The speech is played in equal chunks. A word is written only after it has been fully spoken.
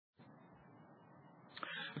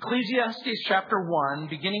Ecclesiastes chapter 1,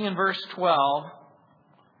 beginning in verse 12.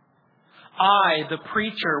 I, the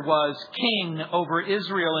preacher, was king over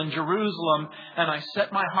Israel and Jerusalem, and I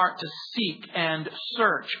set my heart to seek and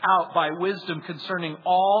search out by wisdom concerning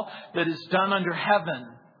all that is done under heaven.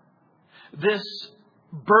 This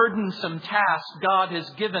burdensome task God has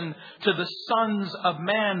given to the sons of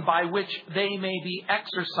man by which they may be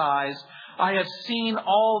exercised. I have seen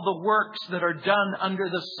all the works that are done under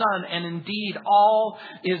the sun, and indeed all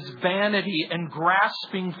is vanity and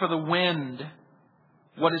grasping for the wind.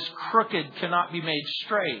 What is crooked cannot be made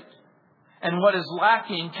straight, and what is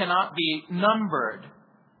lacking cannot be numbered.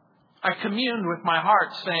 I communed with my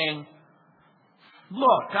heart, saying,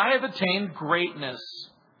 Look, I have attained greatness,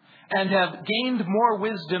 and have gained more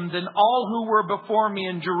wisdom than all who were before me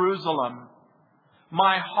in Jerusalem.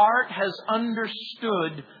 My heart has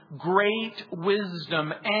understood great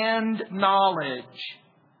wisdom and knowledge.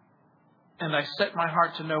 And I set my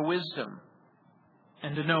heart to know wisdom,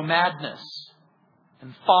 and to know madness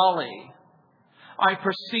and folly. I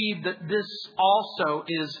perceive that this also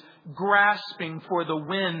is grasping for the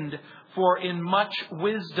wind, for in much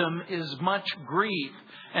wisdom is much grief,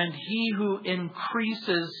 and he who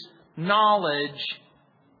increases knowledge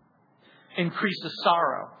increases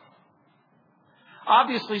sorrow.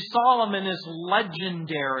 Obviously, Solomon is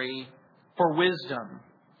legendary for wisdom.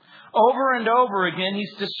 Over and over again,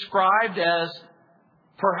 he's described as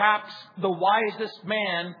perhaps the wisest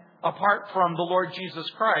man apart from the Lord Jesus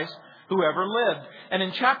Christ who ever lived. And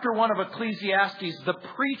in chapter 1 of Ecclesiastes, the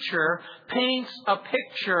preacher paints a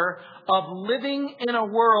picture of living in a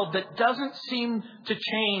world that doesn't seem to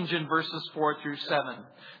change in verses 4 through 7.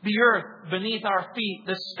 The earth beneath our feet,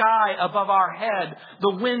 the sky above our head,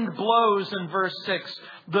 the wind blows in verse 6,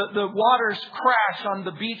 the waters crash on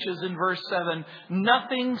the beaches in verse 7.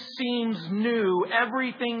 Nothing seems new.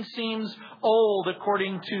 Everything seems old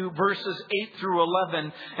according to verses 8 through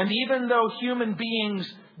 11. And even though human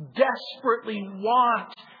beings desperately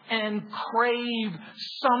want and crave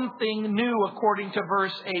something new according to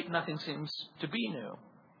verse 8, nothing seems to be new.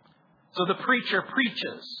 So the preacher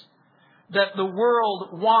preaches that the world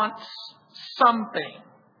wants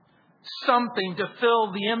something to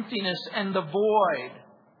fill the emptiness and the void.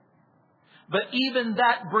 But even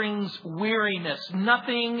that brings weariness.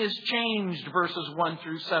 Nothing is changed, verses 1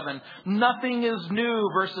 through 7. Nothing is new,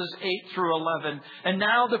 verses 8 through 11. And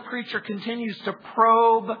now the preacher continues to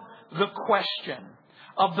probe the question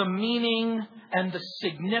of the meaning and the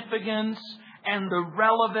significance and the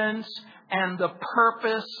relevance and the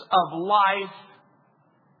purpose of life,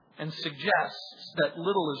 and suggests that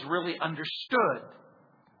little is really understood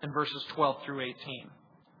in verses 12 through 18.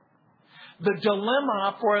 The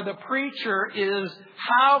dilemma for the preacher is,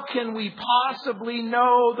 how can we possibly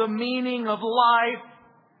know the meaning of life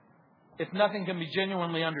if nothing can be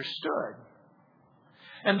genuinely understood?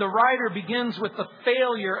 And the writer begins with the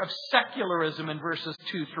failure of secularism in verses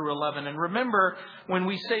 2 through 11. And remember, when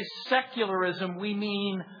we say secularism, we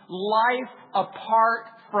mean life apart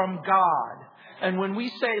from God. And when we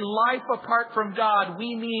say life apart from God,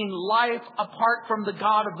 we mean life apart from the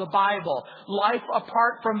God of the Bible, life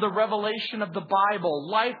apart from the revelation of the Bible,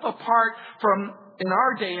 life apart from, in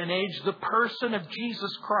our day and age, the person of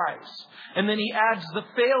Jesus Christ. And then he adds the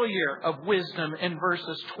failure of wisdom in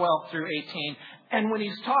verses 12 through 18. And when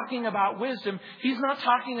he's talking about wisdom, he's not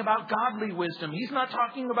talking about godly wisdom. He's not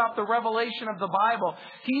talking about the revelation of the Bible.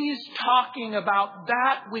 He's talking about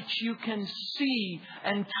that which you can see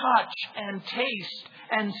and touch and taste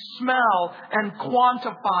and smell and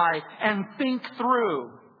quantify and think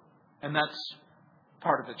through. And that's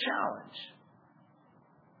part of the challenge.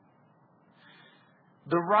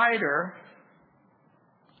 The writer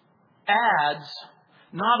adds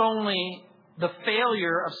not only the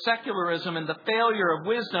failure of secularism and the failure of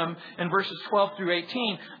wisdom in verses 12 through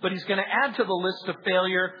 18, but he's going to add to the list of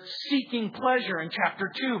failure seeking pleasure in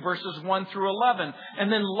chapter 2, verses 1 through 11,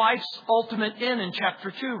 and then life's ultimate end in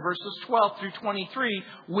chapter 2, verses 12 through 23,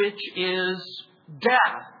 which is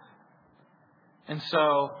death. And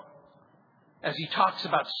so, as he talks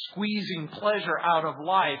about squeezing pleasure out of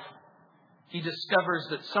life, he discovers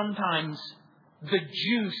that sometimes the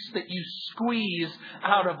juice that you squeeze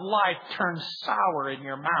out of life turns sour in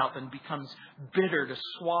your mouth and becomes bitter to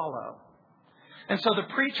swallow. And so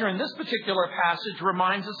the preacher in this particular passage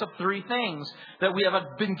reminds us of three things that we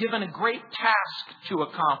have been given a great task to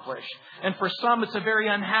accomplish. And for some, it's a very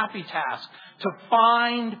unhappy task. To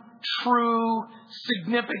find true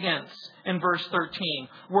significance in verse 13.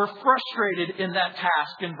 We're frustrated in that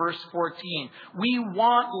task in verse 14. We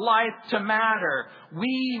want life to matter.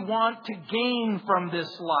 We want to gain from this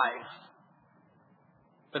life.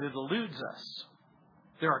 But it eludes us.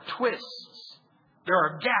 There are twists. There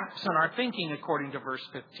are gaps in our thinking, according to verse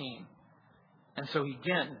 15. And so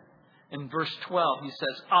again, in verse 12, he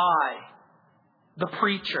says, I, the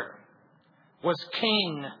preacher, was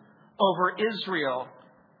king over Israel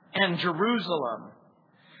and Jerusalem.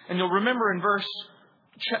 And you'll remember in verse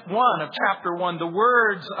 1 of chapter 1, the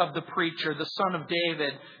words of the preacher, the son of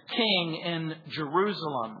David, king in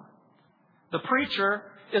Jerusalem. The preacher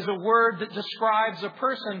is a word that describes a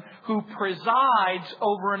person who presides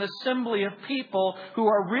over an assembly of people who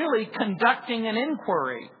are really conducting an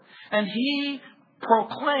inquiry. And he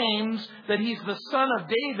proclaims that he's the son of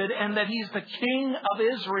David and that he's the king of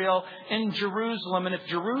Israel in Jerusalem. And if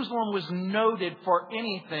Jerusalem was noted for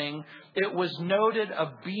anything, it was noted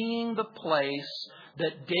of being the place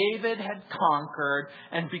that David had conquered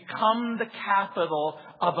and become the capital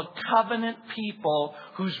of a covenant people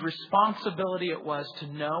whose responsibility it was to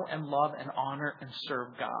know and love and honor and serve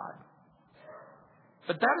God.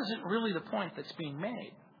 But that isn't really the point that's being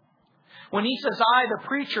made. When he says, I, the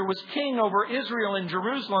preacher, was king over Israel and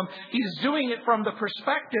Jerusalem, he's doing it from the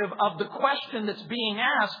perspective of the question that's being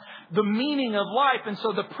asked, the meaning of life. And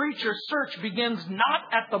so the preacher's search begins not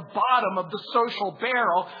at the bottom of the social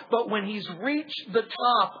barrel, but when he's reached the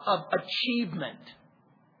top of achievement.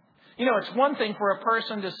 You know, it's one thing for a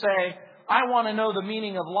person to say, I want to know the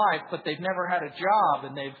meaning of life, but they've never had a job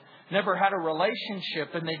and they've never had a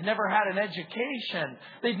relationship and they've never had an education.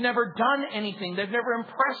 They've never done anything. They've never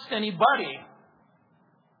impressed anybody.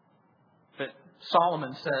 But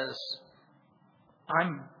Solomon says,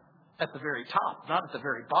 I'm at the very top, not at the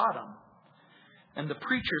very bottom. And the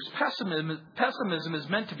preacher's pessimism is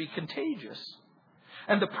meant to be contagious.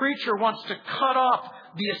 And the preacher wants to cut off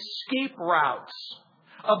the escape routes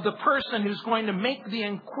of the person who's going to make the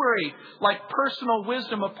inquiry like personal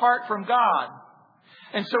wisdom apart from God.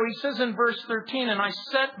 And so he says in verse 13, and I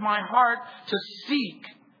set my heart to seek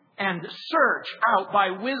and search out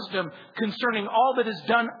by wisdom concerning all that is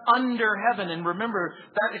done under heaven. And remember,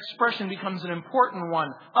 that expression becomes an important one.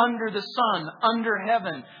 Under the sun, under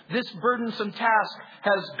heaven. This burdensome task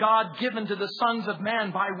has God given to the sons of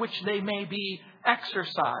man by which they may be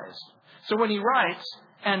exercised. So when he writes,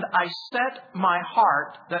 and I set my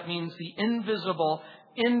heart, that means the invisible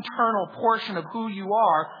internal portion of who you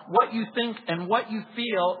are, what you think and what you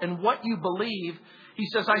feel and what you believe. He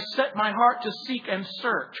says, I set my heart to seek and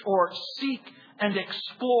search, or seek and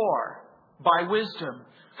explore by wisdom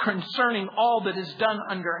concerning all that is done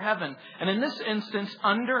under heaven. And in this instance,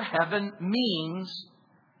 under heaven means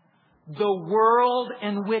the world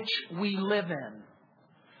in which we live in,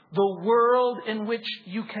 the world in which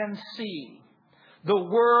you can see, the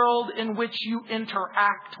world in which you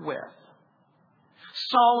interact with.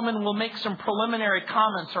 Solomon will make some preliminary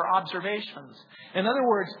comments or observations. In other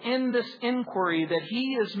words, in this inquiry that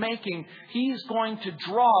he is making, he's going to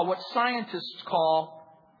draw what scientists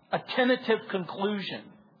call a tentative conclusion,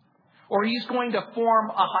 or he's going to form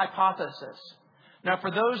a hypothesis. Now,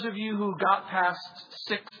 for those of you who got past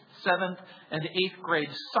 6th, 7th, and 8th grade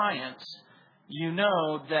science, you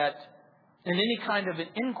know that in any kind of an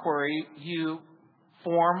inquiry, you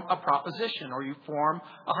form a proposition or you form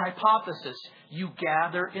a hypothesis. You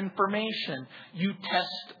gather information. You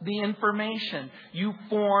test the information. You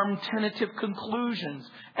form tentative conclusions.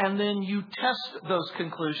 And then you test those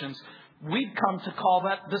conclusions. We've come to call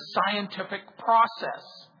that the scientific process.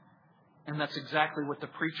 And that's exactly what the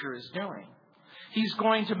preacher is doing. He's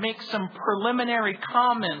going to make some preliminary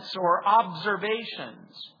comments or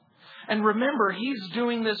observations. And remember, he's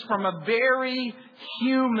doing this from a very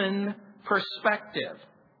human perspective,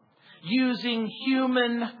 using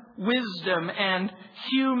human wisdom and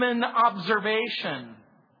human observation.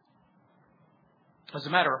 As a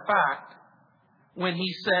matter of fact, when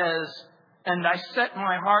he says, and I set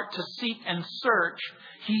my heart to seek and search,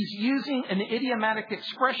 he's using an idiomatic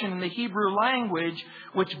expression in the Hebrew language,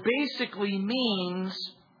 which basically means,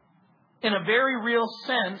 in a very real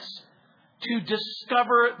sense, to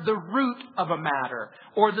discover the root of a matter,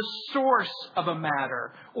 or the source of a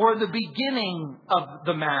matter, or the beginning of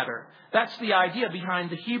the matter. That's the idea behind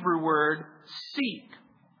the Hebrew word seek.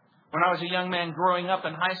 When I was a young man growing up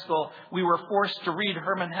in high school, we were forced to read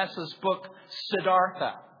Hermann Hesse's book,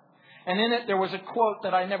 Siddhartha. And in it there was a quote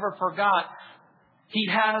that I never forgot. He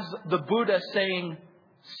has the Buddha saying,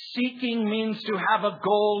 seeking means to have a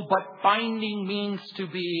goal, but finding means to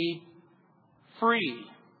be free.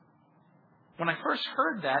 When I first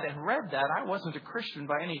heard that and read that, I wasn't a Christian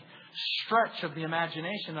by any stretch of the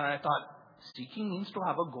imagination. And I thought, seeking means to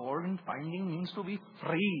have a goal and finding means to be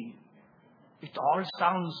free. It all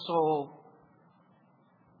sounds so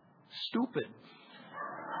stupid.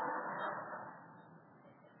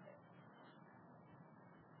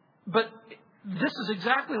 But this is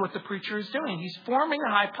exactly what the preacher is doing. He's forming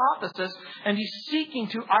a hypothesis, and he's seeking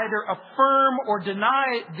to either affirm or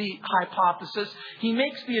deny the hypothesis. He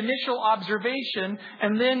makes the initial observation,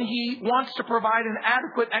 and then he wants to provide an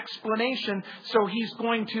adequate explanation. So he's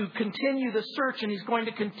going to continue the search, and he's going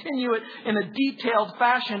to continue it in a detailed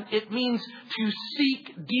fashion. It means to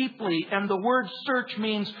seek deeply, and the word search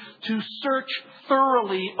means to search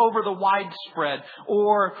thoroughly over the widespread,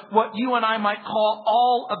 or what you and I might call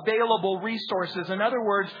all available resources. In other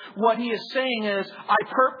words, what he is saying is, I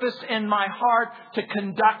purpose in my heart to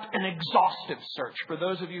conduct an exhaustive search. For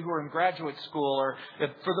those of you who are in graduate school, or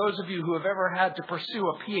for those of you who have ever had to pursue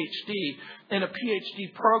a PhD, in a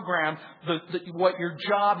PhD program, what your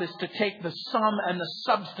job is to take the sum and the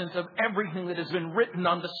substance of everything that has been written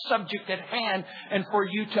on the subject at hand, and for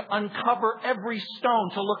you to uncover every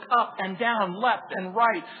stone, to look up and down, left and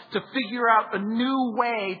right, to figure out a new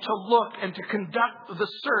way to look and to conduct the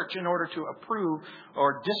search in order to approve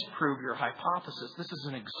or disprove your hypothesis. This is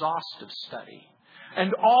an exhaustive study.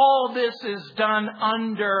 And all this is done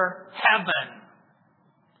under heaven,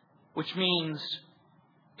 which means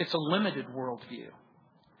it's a limited worldview.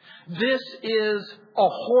 This is a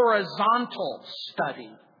horizontal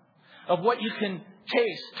study of what you can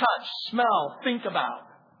taste, touch, smell, think about.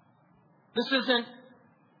 This isn't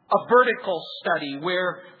a vertical study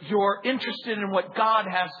where you're interested in what God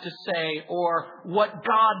has to say or what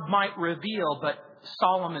God might reveal. But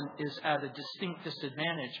Solomon is at a distinct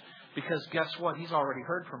disadvantage because guess what? He's already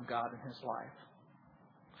heard from God in his life.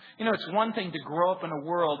 You know, it's one thing to grow up in a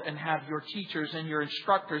world and have your teachers and your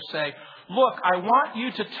instructors say, look, I want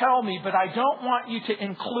you to tell me, but I don't want you to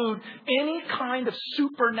include any kind of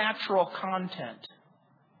supernatural content.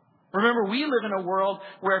 Remember, we live in a world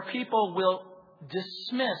where people will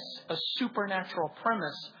dismiss a supernatural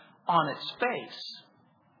premise on its face.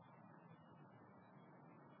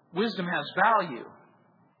 Wisdom has value.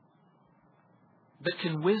 But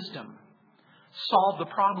can wisdom solve the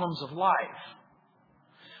problems of life?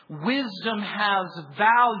 Wisdom has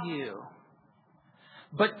value.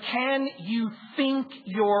 But can you think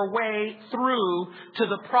your way through to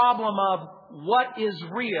the problem of what is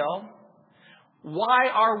real? Why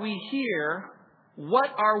are we here? What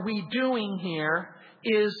are we doing here?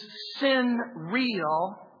 Is sin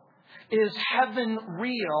real? Is heaven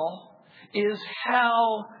real? Is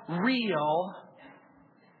hell real?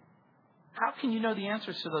 How can you know the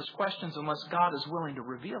answers to those questions unless God is willing to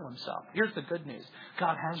reveal himself? Here's the good news.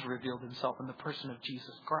 God has revealed himself in the person of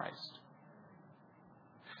Jesus Christ.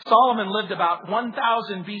 Solomon lived about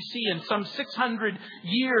 1000 BC, and some 600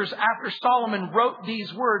 years after Solomon wrote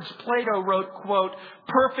these words, Plato wrote, quote,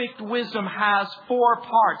 perfect wisdom has 4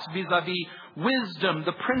 parts vis-a-vis wisdom,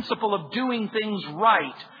 the principle of doing things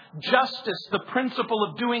right, justice, the principle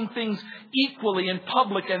of doing things equally in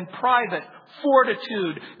public and private,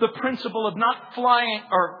 fortitude, the principle of not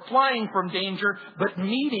flying from danger, but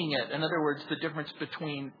meeting it. In other words, the difference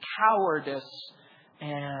between cowardice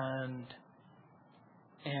and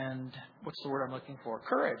what's the word I'm looking for?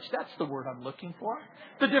 Courage. That's the word I'm looking for.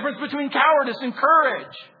 The difference between cowardice and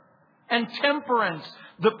courage. And temperance.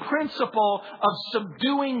 The principle of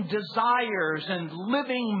subduing desires and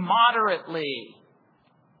living moderately.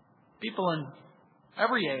 People in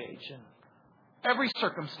every age and every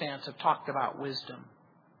circumstance have talked about wisdom.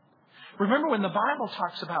 Remember, when the Bible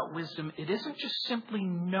talks about wisdom, it isn't just simply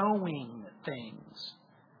knowing things.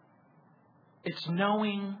 It's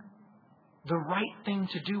knowing the right thing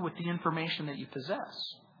to do with the information that you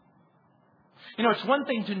possess. You know, it's one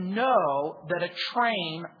thing to know that a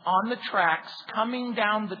train on the tracks, coming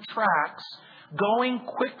down the tracks, going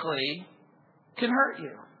quickly, can hurt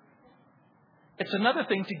you. It's another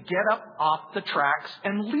thing to get up off the tracks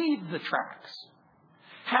and leave the tracks.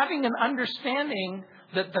 Having an understanding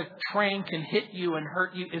that the train can hit you and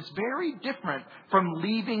hurt you is very different from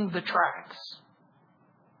leaving the tracks.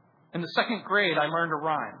 In the 2nd grade, I learned a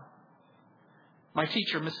rhyme. My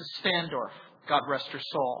teacher, Mrs. Standorf, God rest her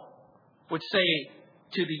soul, would say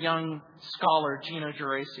to the young scholar, Gino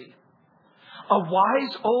Geraci, a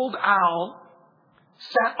wise old owl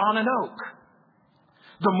sat on an oak.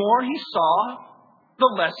 The more he saw,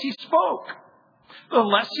 the less he spoke. The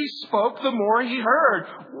less he spoke, the more he heard.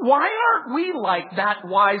 Why aren't we like that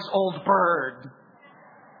wise old bird?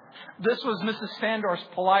 This was Mrs. Standorf's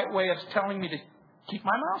polite way of telling me to keep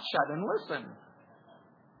my mouth shut and listen.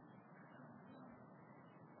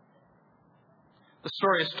 The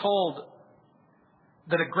story is told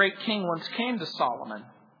that a great king once came to Solomon,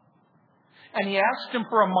 and he asked him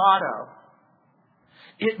for a motto.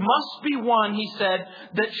 It must be one, he said,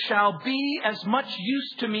 that shall be as much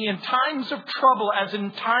use to me in times of trouble as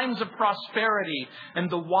in times of prosperity. And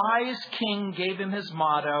the wise king gave him his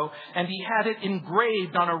motto, and he had it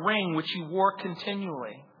engraved on a ring which he wore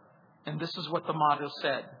continually. And this is what the motto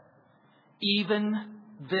said: even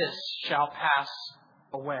this shall pass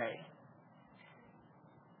away.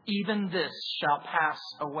 Even this shall pass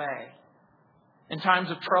away. In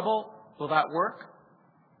times of trouble, will that work?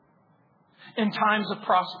 In times of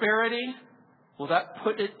prosperity, will that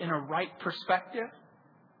put it in a right perspective?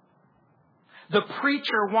 The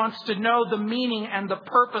preacher wants to know the meaning and the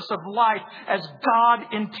purpose of life as God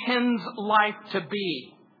intends life to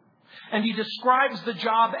be. And he describes the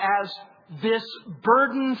job as this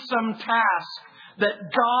burdensome task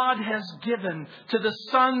that God has given to the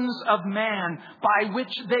sons of man by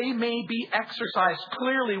which they may be exercised.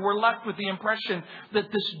 Clearly, we're left with the impression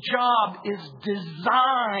that this job is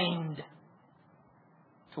designed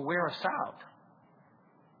to wear us out.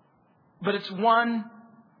 But it's one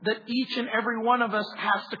that each and every one of us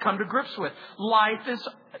has to come to grips with. Life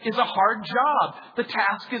is a hard job. The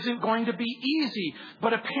task isn't going to be easy.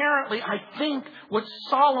 But apparently, I think what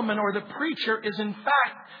Solomon or the preacher is in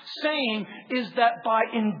fact saying is that by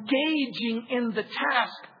engaging in the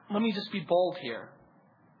task, let me just be bold here,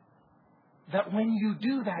 that when you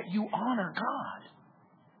do that, you honor God.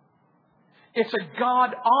 It's a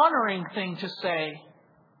God-honoring thing to say,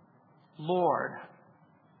 Lord,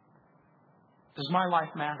 does my life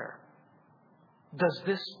matter? Does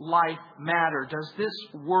this life matter? Does this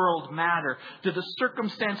world matter? Do the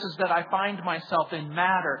circumstances that I find myself in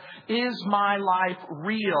matter? Is my life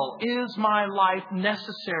real? Is my life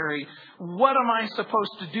necessary? What am I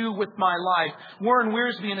supposed to do with my life? Warren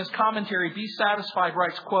Wiersbe in his commentary, Be Satisfied,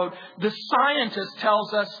 writes, quote, the scientist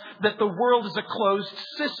tells us that the world is a closed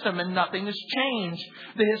system and nothing has changed.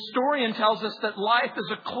 The historian tells us that life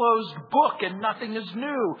is a closed book and nothing is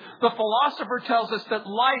new. The philosopher tells us that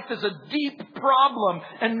life is a deep problem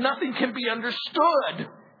and nothing can be understood.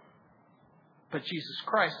 But Jesus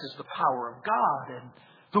Christ is the power of God and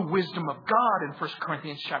the wisdom of God in 1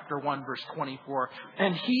 Corinthians chapter 1, verse 24.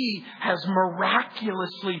 And He has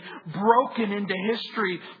miraculously broken into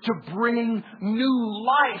history to bring new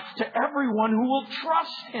life to everyone who will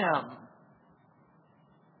trust Him.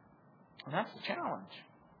 And that's the challenge.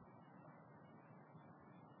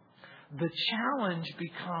 The challenge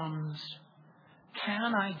becomes,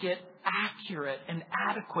 can I get accurate and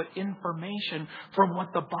adequate information from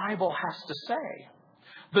what the Bible has to say?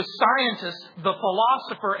 The scientist, the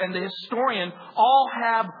philosopher, and the historian all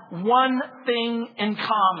have one thing in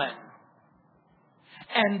common.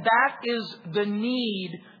 And that is the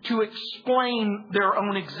need to explain their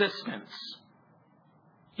own existence.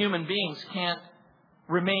 Human beings can't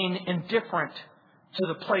remain indifferent to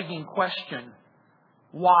the plaguing question,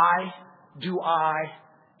 why do I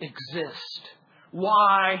exist?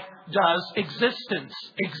 Why does existence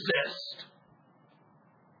exist?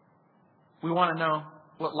 We want to know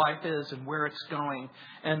what life is and where it's going.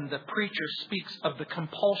 And the preacher speaks of the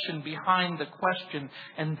compulsion behind the question,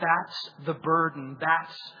 and that's the burden.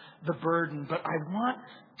 That's the burden. But I want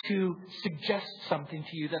to suggest something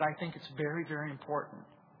to you that I think is very, very important.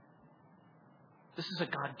 This is a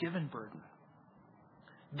God-given burden.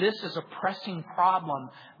 This is a pressing problem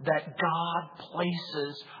that God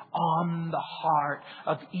places on the heart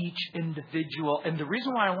of each individual. And the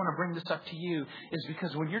reason why I want to bring this up to you is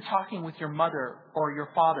because when you're talking with your mother or your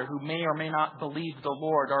father who may or may not believe the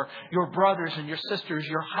Lord, or your brothers and your sisters,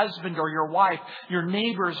 your husband or your wife, your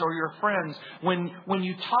neighbors or your friends, when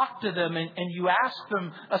you talk to them and you ask them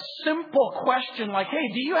a simple question like,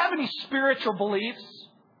 hey, do you have any spiritual beliefs?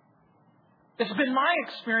 It's been my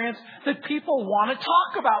experience that people want to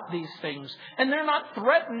talk about these things, and they're not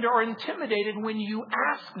threatened or intimidated when you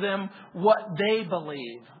ask them what they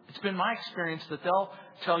believe. It's been my experience that they'll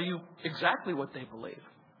tell you exactly what they believe.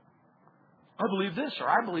 I believe this, or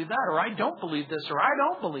I believe that, or I don't believe this, or I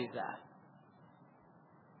don't believe that.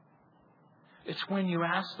 It's when you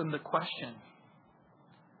ask them the question,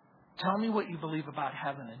 tell me what you believe about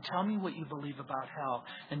heaven, and tell me what you believe about hell,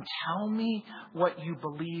 and tell me what you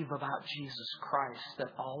believe about Jesus Christ, that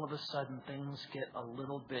all of a sudden things get a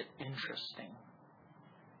little bit interesting.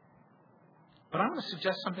 But I'm going to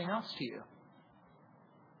suggest something else to you.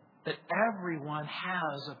 That everyone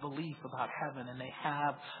has a belief about heaven, and they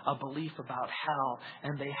have a belief about hell,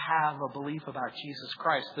 and they have a belief about Jesus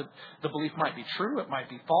Christ. The belief might be true, it might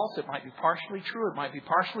be false, it might be partially true, it might be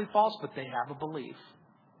partially false, but they have a belief.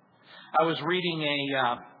 I was reading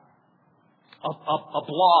a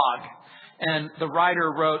blog, and the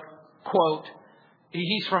writer wrote, quote,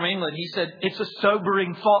 He's from England. He said, it's a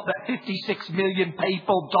sobering thought that 56 million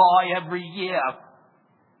people die every year.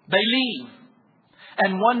 They leave.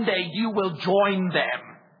 And one day you will join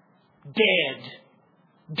them. Dead.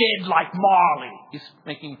 Dead like Marley. He's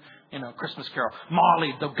making, Christmas carol.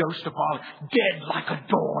 Marley, the ghost of Marley. Dead like a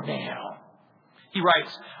doornail. He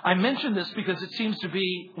writes, I mention this because it seems to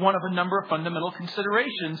be one of a number of fundamental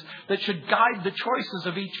considerations that should guide the choices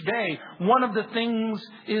of each day. One of the things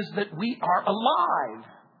is that we are alive.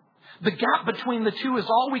 The gap between the two is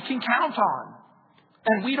all we can count on.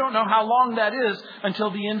 And we don't know how long that is until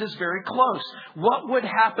the end is very close. What would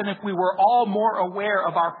happen if we were all more aware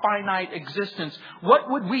of our finite existence? What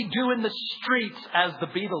would we do in the streets, as the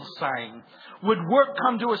Beatles sang? Would work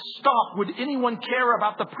come to a stop? Would anyone care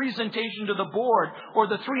about the presentation to the board or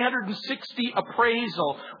the 360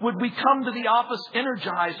 appraisal? Would we come to the office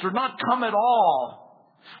energized or not come at all?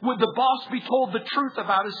 Would the boss be told the truth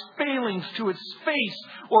about his failings to his face,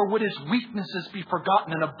 or would his weaknesses be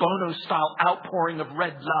forgotten in a Bono-style outpouring of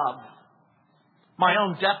red love? My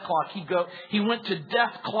own death clock, he went to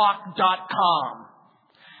deathclock.com.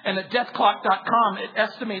 And at deathclock.com, it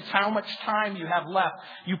estimates how much time you have left.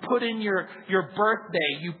 You put in your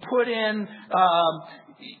birthday, you put in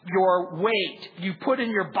your weight, you put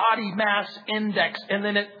in your body mass index, and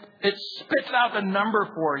then it spits out a number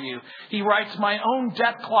for you. He writes, my own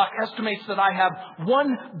death clock estimates that I have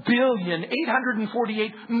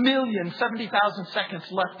 1,848,070,000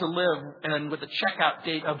 seconds left to live, and with a checkout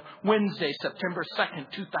date of Wednesday, September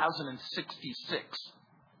 2nd, 2066.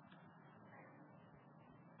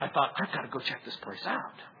 I thought, I've got to go check this place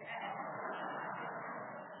out.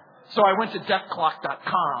 So I went to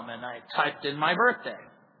deathclock.com and I typed in my birthday.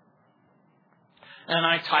 And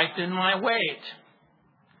I typed in my weight.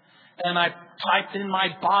 And I typed in my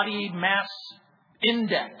body mass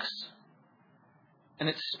index. And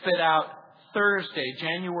it spit out Thursday,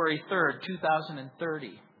 January 3rd,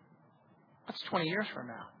 2030. That's 20 years from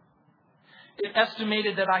now. It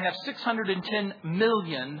estimated that I have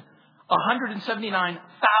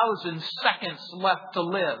 610,179,000 seconds left to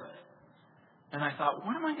live. And I thought,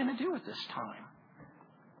 what am I going to do with this time?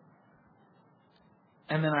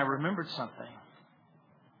 And then I remembered something.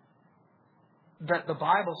 That the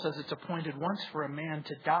Bible says it's appointed once for a man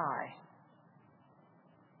to die.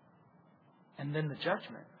 And then the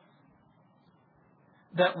judgment.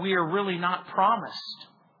 That we are really not promised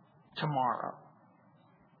tomorrow.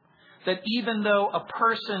 That even though a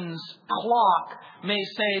person's clock may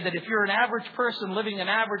say that if you're an average person living an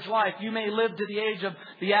average life, you may live to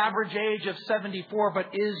the average age of 74, but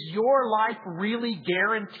is your life really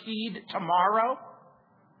guaranteed tomorrow?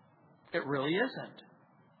 It really isn't.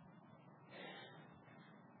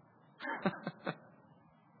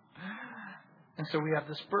 And so we have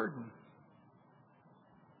this burden.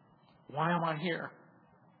 Why am I here?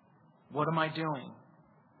 What am I doing?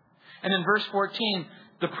 And in verse 14,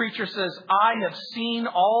 the preacher says, I have seen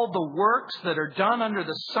all the works that are done under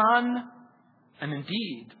the sun, and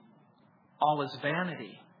indeed, all is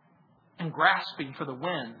vanity and grasping for the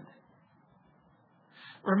wind.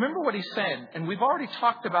 Remember what he said, and we've already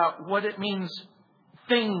talked about what it means,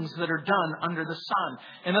 things that are done under the sun.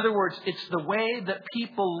 In other words, it's the way that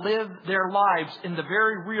people live their lives in the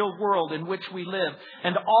very real world in which we live.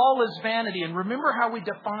 And all is vanity. And remember how we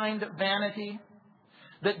defined vanity?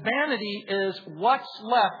 That vanity is what's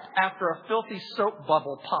left after a filthy soap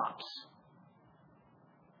bubble pops.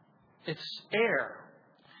 It's air.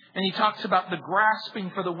 And he talks about the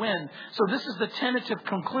grasping for the wind. So this is the tentative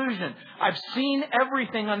conclusion. I've seen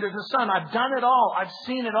everything under the sun. I've done it all. I've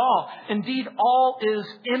seen it all. Indeed, all is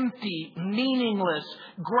empty, meaningless,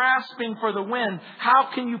 grasping for the wind. How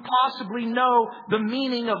can you possibly know the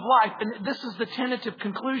meaning of life? And this is the tentative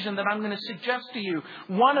conclusion that I'm going to suggest to you.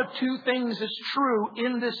 One of two things is true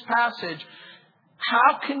in this passage.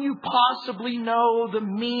 How can you possibly know the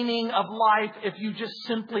meaning of life if you just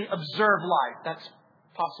simply observe life? That's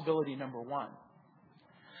possibility number one.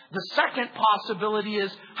 The second possibility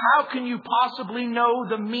is, how can you possibly know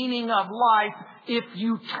the meaning of life if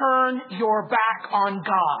you turn your back on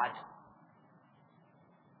God?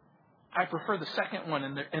 I prefer the second one,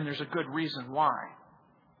 and there's a good reason why.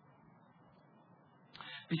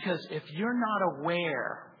 Because if you're not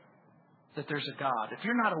aware that there's a God, if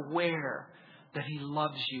you're not aware that He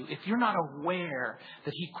loves you, if you're not aware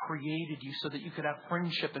that He created you so that you could have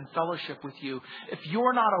friendship and fellowship with you, if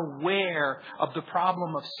you're not aware of the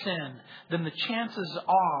problem of sin, then the chances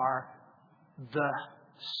are the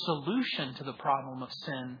solution to the problem of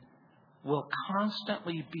sin will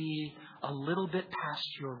constantly be a little bit past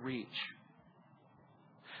your reach.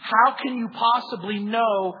 How can you possibly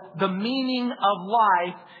know the meaning of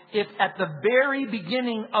life if at the very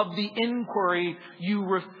beginning of the inquiry you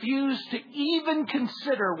refuse to even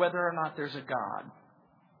consider whether or not there's a God?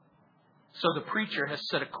 So the preacher has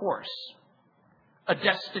set a course, a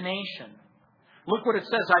destination. Look what it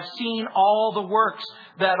says. I've seen all the works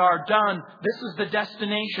that are done. This is the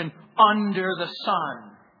destination, under the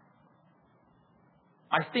sun.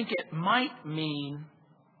 I think it might mean,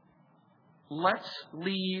 let's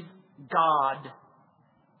leave God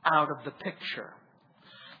out of the picture.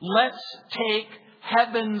 Let's take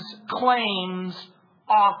heaven's claims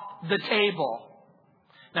off the table.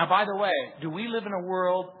 Now, by the way, do we live in a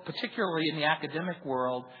world, particularly in the academic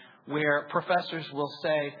world, where professors will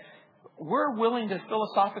say, we're willing to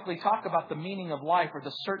philosophically talk about the meaning of life or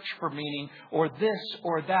the search for meaning or this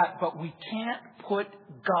or that, but we can't put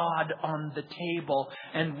God on the table,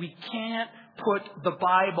 and we can't put the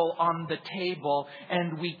Bible on the table,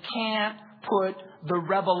 and we can't put the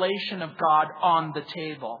revelation of God on the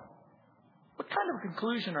table? What kind of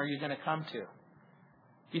conclusion are you going to come to?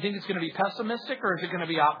 Do you think it's going to be pessimistic, or is it going to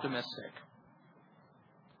be optimistic?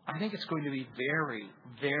 I think it's going to be very,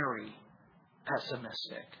 very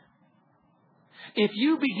pessimistic. If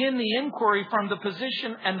you begin the inquiry from the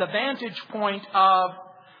position and the vantage point of,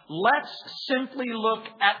 let's simply look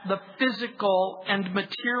at the physical and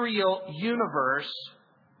material universe,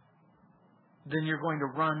 then you're going to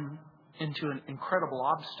run into an incredible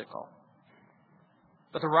obstacle.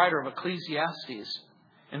 But the writer of Ecclesiastes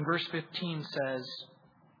in verse 15 says,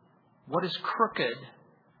 what is crooked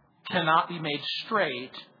cannot be made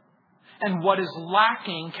straight, and what is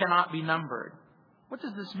lacking cannot be numbered. What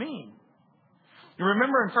does this mean? You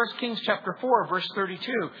remember in 1 Kings chapter 4, verse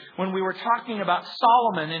 32, when we were talking about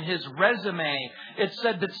Solomon and his resume, it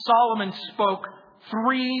said that Solomon spoke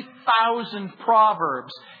 3,000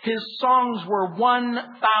 proverbs. His songs were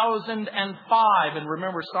 1,005. And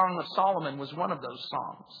remember, Song of Solomon was one of those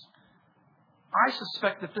songs. I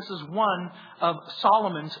suspect that this is one of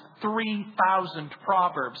Solomon's 3,000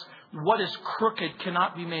 proverbs. What is crooked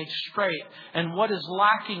cannot be made straight, and what is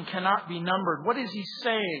lacking cannot be numbered. What is he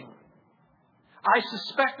saying? I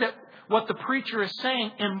suspect that what the preacher is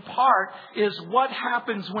saying in part is what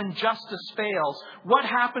happens when justice fails. What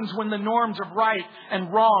happens when the norms of right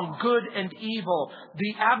and wrong, good and evil,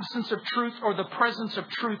 the absence of truth or the presence of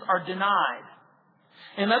truth are denied.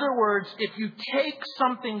 In other words, if you take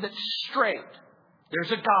something that's straight,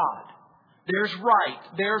 there's a God, there's right,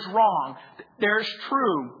 there's wrong, there's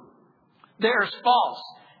true, there's false,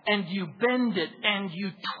 and you bend it and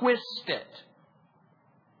you twist it,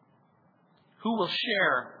 who will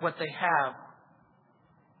share what they have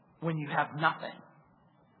when you have nothing?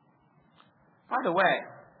 By the way,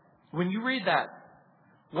 when you read that,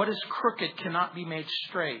 what is crooked cannot be made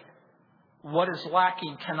straight. What is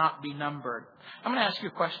lacking cannot be numbered. I'm going to ask you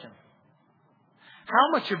a question.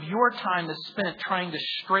 How much of your time is spent trying to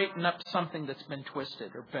straighten up something that's been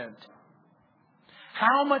twisted or bent?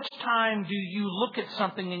 How much time do you look at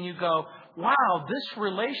something and you go, wow, this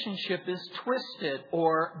relationship is twisted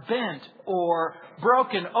or bent or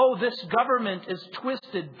broken. Oh, this government is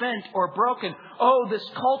twisted, bent, or broken. Oh, this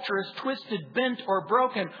culture is twisted, bent, or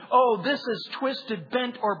broken. Oh, this is twisted,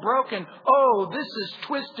 bent, or broken. Oh, this is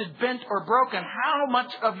twisted, bent, or broken. How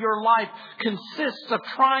much of your life consists of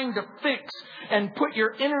trying to fix and put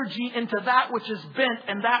your energy into that which is bent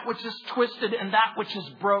and that which is twisted and that which is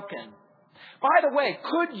broken? By the way,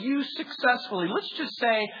 could you successfully, let's just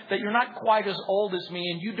say that you're not quite as old as me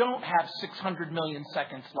and you don't have 600 million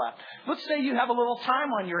seconds left. Let's say you have a little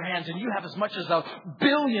time on your hands and you have as much as 1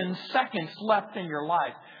 billion seconds left in your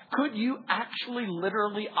life. Could you actually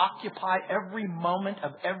literally occupy every moment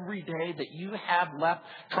of every day that you have left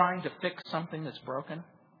trying to fix something that's broken?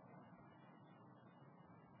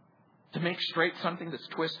 To make straight something that's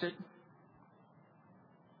twisted?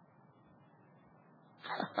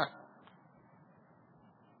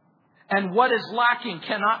 And what is lacking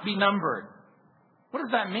cannot be numbered. What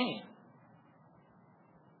does that mean?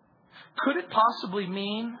 Could it possibly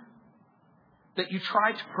mean that you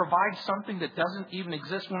try to provide something that doesn't even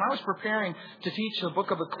exist? When I was preparing to teach the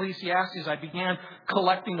book of Ecclesiastes, I began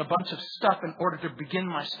collecting a bunch of stuff in order to begin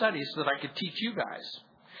my studies so that I could teach you guys.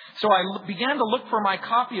 So I began to look for my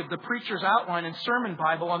copy of the Preacher's Outline and Sermon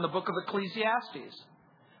Bible on the book of Ecclesiastes.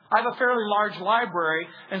 I have a fairly large library,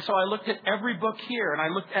 and so I looked at every book here, and I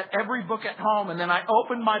looked at every book at home, and then I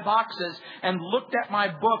opened my boxes and looked at my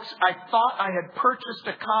books. I thought I had purchased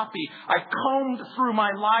a copy. I combed through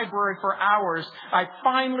my library for hours. I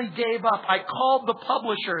finally gave up. I called the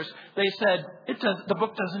publishers. They said, the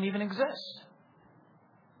book doesn't even exist.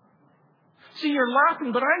 See, you're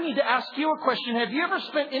laughing, but I need to ask you a question. Have you ever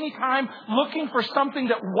spent any time looking for something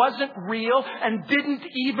that wasn't real and didn't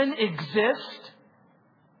even exist?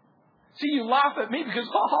 See, you laugh at me because,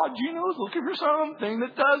 Gino's looking for something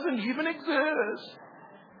that doesn't even exist.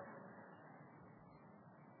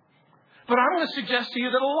 But I want to suggest to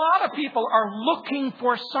you that a lot of people are looking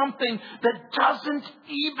for something that doesn't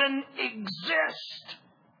even exist.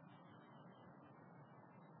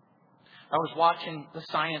 I was watching the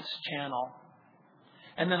Science Channel,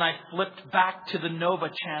 and then I flipped back to the Nova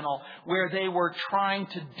Channel, where they were trying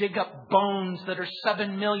to dig up bones that are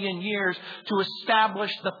 7 million years to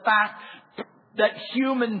establish the fact that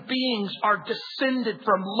human beings are descended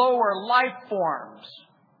from lower life forms.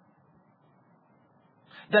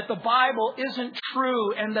 That the Bible isn't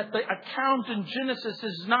true, and that the account in Genesis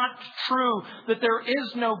is not true, that there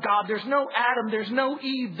is no God, there's no Adam, there's no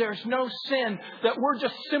Eve, there's no sin, that we're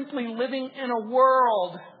just simply living in a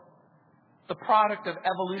world, the product of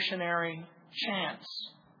evolutionary chance,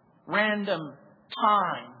 random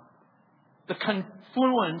time, the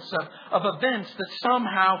confluence of events that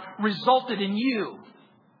somehow resulted in you.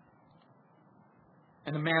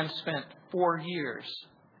 And a man spent 4 years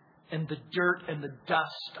in the dirt and the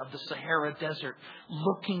dust of the Sahara Desert,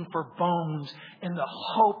 looking for bones in the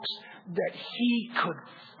hopes that he could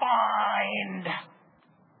find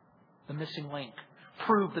the missing link,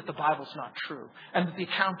 prove that the Bible's not true, and that the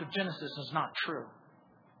account of Genesis is not true.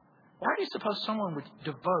 Why do you suppose someone would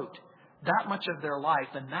devote that much of their life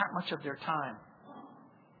and that much of their time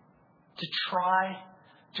to try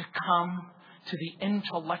to come to the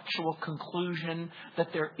intellectual conclusion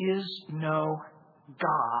that there is no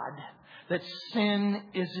God, that sin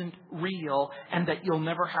isn't real, and that you'll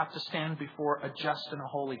never have to stand before a just and a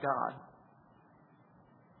holy God?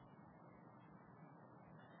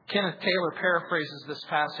 Kenneth Taylor paraphrases this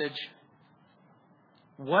passage: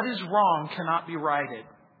 what is wrong cannot be righted.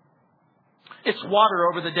 It's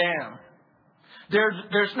water over the dam.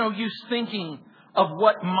 There's no use thinking of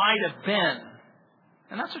what might have been.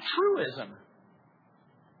 And that's a truism.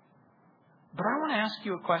 But I want to ask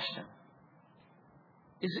you a question.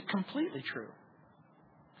 Is it completely true?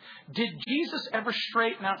 Did Jesus ever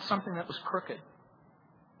straighten out something that was crooked?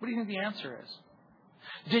 What do you think the answer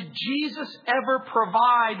is? Did Jesus ever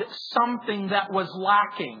provide something that was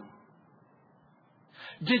lacking?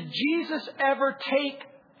 Did Jesus ever take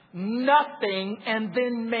nothing and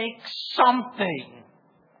then make something?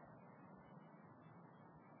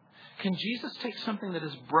 Can Jesus take something that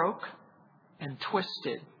is broke and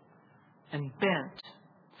twisted and bent?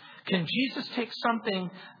 Can Jesus take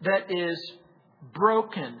something that is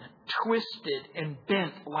broken, twisted, and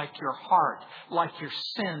bent, like your heart, like your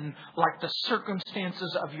sin, like the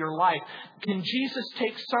circumstances of your life? Can Jesus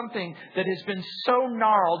take something that has been so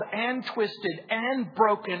gnarled and twisted and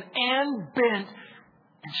broken and bent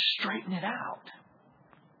and straighten it out?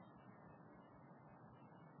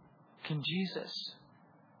 Can Jesus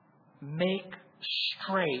make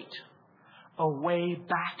straight a way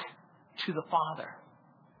back to the Father?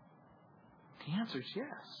 The answer is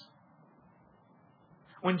yes.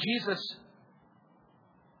 When Jesus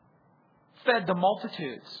fed the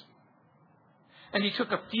multitudes, and he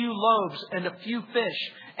took a few loaves and a few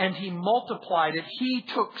fish, and he multiplied it, he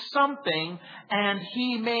took something and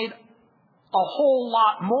he made a whole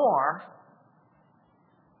lot more.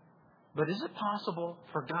 But is it possible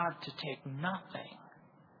for God to take nothing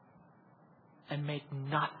and make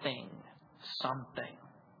nothing something?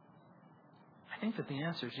 I think that the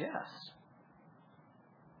answer is yes.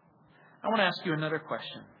 I want to ask you another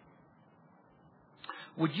question.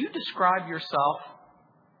 Would you describe yourself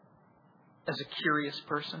as a curious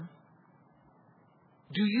person?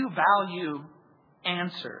 Do you value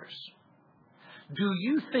answers? Do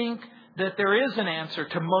you think that there is an answer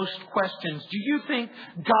to most questions? Do you think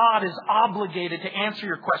God is obligated to answer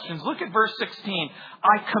your questions? Look at verse 16.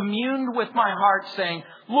 I communed with my heart, saying,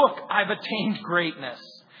 look, I've attained greatness,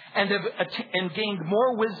 and gained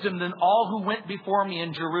more wisdom than all who went before me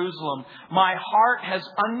in Jerusalem. My heart has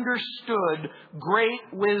understood great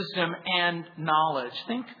wisdom and knowledge.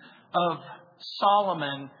 Think of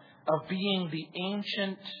Solomon of being the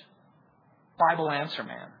ancient Bible answer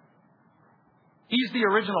man. He's the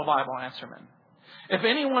original Bible answer man. If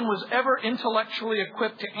anyone was ever intellectually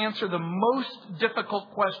equipped to answer the most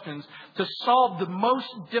difficult questions, to solve the most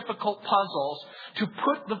difficult puzzles, to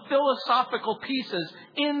put the philosophical pieces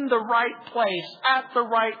in the right place at the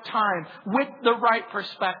right time with the right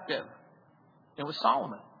perspective, it was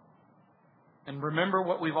Solomon. And remember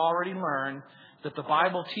what we've already learned, that the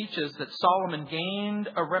Bible teaches that Solomon gained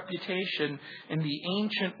a reputation in the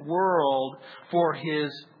ancient world for his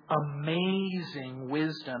amazing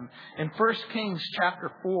wisdom. In 1 Kings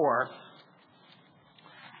chapter 4,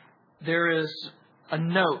 there is a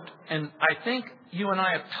note, and I think you and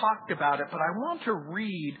I have talked about it, but I want to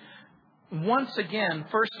read once again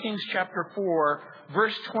 1 Kings chapter 4,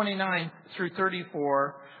 verse 29 through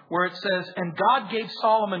 34, where it says, "And God gave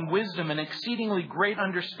Solomon wisdom and exceedingly great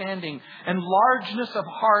understanding and largeness of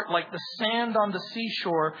heart like the sand on the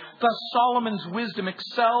seashore. Thus Solomon's wisdom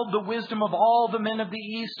excelled the wisdom of all the men of the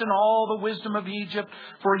east and all the wisdom of Egypt,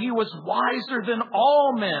 for he was wiser than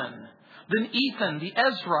all men, than Ethan the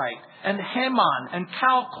Ezrite, and Heman, and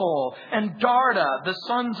Calcol, and Darda, the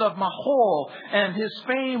sons of Mahol, and his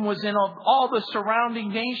fame was in all the surrounding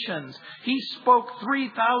nations. He spoke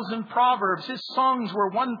 3,000 proverbs. His songs were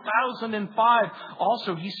 1,005.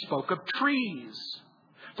 Also he spoke of trees.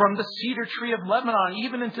 From the cedar tree of Lebanon,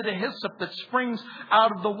 even into the hyssop that springs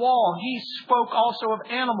out of the wall. He spoke also of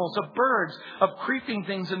animals, of birds, of creeping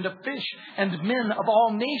things, and of fish, and men of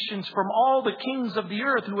all nations from all the kings of the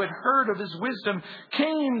earth who had heard of his wisdom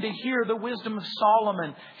came to hear the wisdom of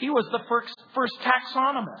Solomon." He was the first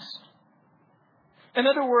taxonomist. In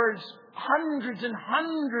other words, hundreds and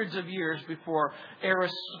hundreds of years before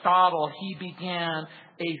Aristotle, he began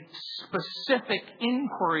a specific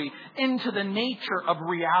inquiry into the nature of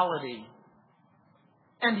reality.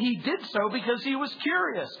 And he did so because he was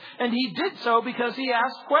curious. And he did so because he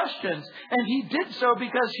asked questions. And he did so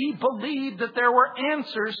because he believed that there were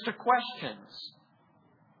answers to questions.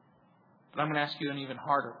 But I'm going to ask you an even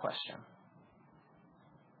harder question.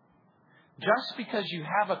 Just because you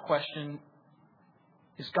have a question,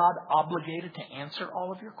 is God obligated to answer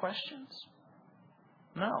all of your questions?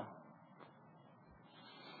 No.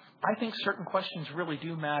 I think certain questions really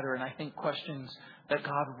do matter, and I think questions that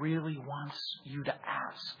God really wants you to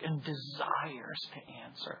ask and desires to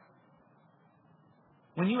answer.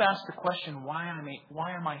 When you ask the question, why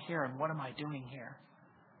am I here and what am I doing here?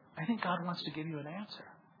 I think God wants to give you an answer.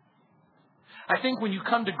 I think when you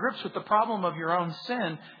come to grips with the problem of your own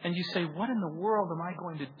sin and you say, what in the world am I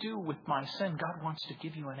going to do with my sin? God wants to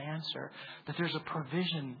give you an answer. That there's a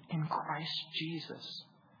provision in Christ Jesus.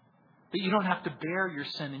 That you don't have to bear your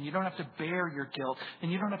sin and you don't have to bear your guilt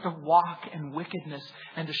and you don't have to walk in wickedness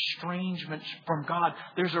and estrangement from God.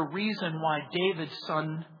 There's a reason why David's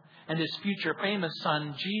son and his future famous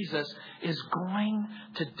son, Jesus, is going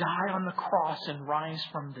to die on the cross and rise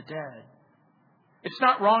from the dead. It's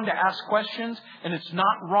not wrong to ask questions, and it's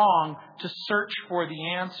not wrong to search for the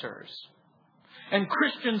answers. And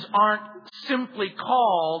Christians aren't simply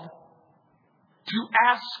called to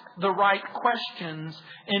ask the right questions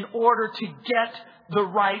in order to get the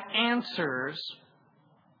right answers.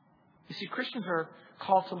 You see, Christians are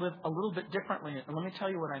called to live a little bit differently. And let me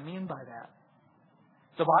tell you what I mean by that.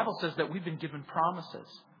 The Bible says that we've been given promises.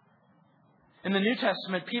 In the New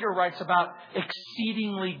Testament, Peter writes about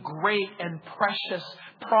exceedingly great and precious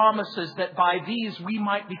promises that by these we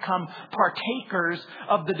might become partakers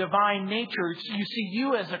of the divine nature. You see,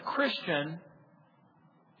 you as a Christian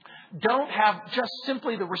don't have just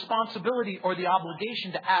simply the responsibility or the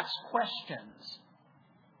obligation to ask questions.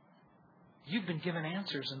 You've been given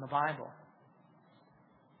answers in the Bible.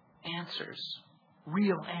 Answers.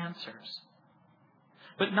 Real answers.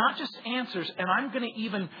 But not just answers, and I'm going to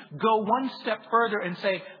even go one step further and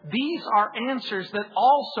say these are answers that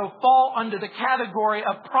also fall under the category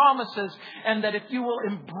of promises, and that if you will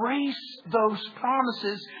embrace those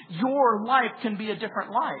promises, your life can be a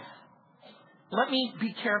different life. Let me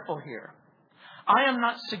be careful here. I am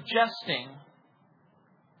not suggesting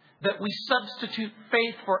that we substitute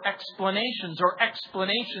faith for explanations or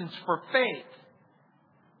explanations for faith.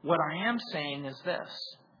 What I am saying is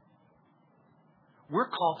this. We're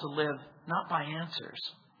called to live not by answers,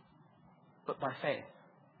 but by faith.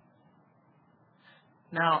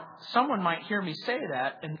 Now, someone might hear me say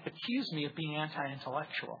that and accuse me of being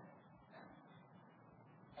anti-intellectual.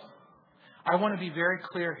 I want to be very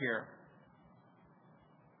clear here.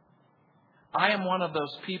 I am one of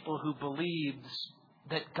those people who believes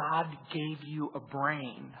that God gave you a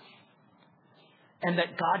brain. And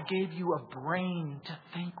that God gave you a brain to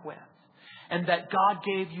think with. And that God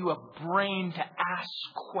gave you a brain to ask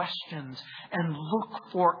questions and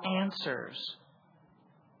look for answers.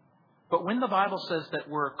 But when the Bible says that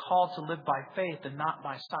we're called to live by faith and not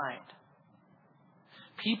by sight,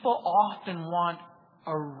 people often want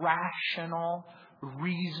a rational,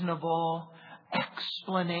 reasonable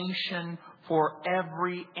explanation for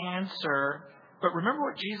every answer. But remember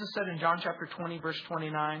what Jesus said in John chapter 20, verse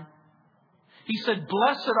 29? He said,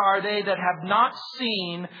 "Blessed are they that have not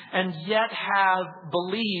seen and yet have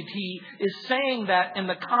believed." He is saying that in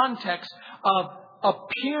the context of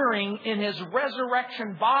appearing in his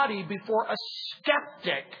resurrection body before a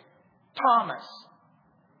skeptic, Thomas.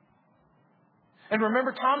 And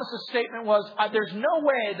remember, Thomas's statement was, there's no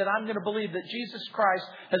way that I'm going to believe that Jesus Christ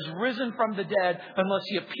has risen from the dead unless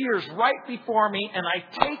he appears right before me and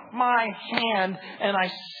I take my hand and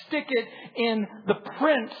I stick it in the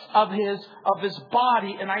prints of his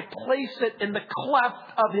body and I place it in the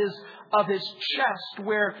cleft of his chest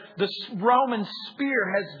where the Roman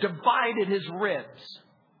spear has divided his ribs.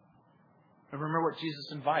 And remember what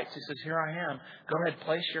Jesus invites. He says, here I am. Go ahead,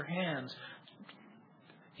 place your hands.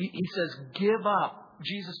 He says, give up.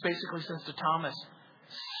 Jesus basically says to Thomas,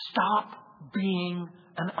 stop being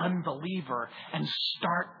an unbeliever and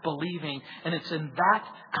start believing. And it's in that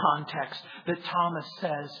context that Thomas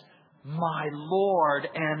says, my Lord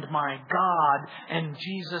and my God. And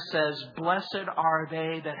Jesus says, blessed are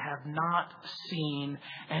they that have not seen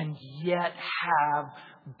and yet have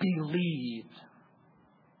believed.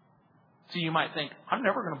 So you might think, I'm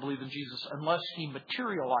never going to believe in Jesus unless he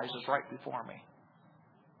materializes right before me.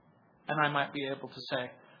 And I might be able to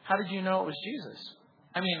say, how did you know it was Jesus?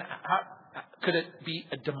 I mean, could it be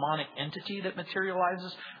a demonic entity that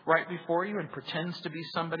materializes right before you and pretends to be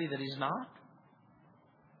somebody that he's not?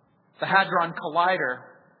 The Hadron Collider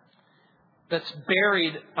that's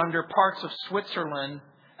buried under parts of Switzerland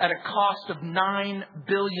at a cost of $9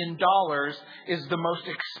 billion is the most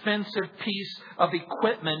expensive piece of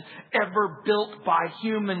equipment ever built by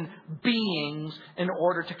human beings in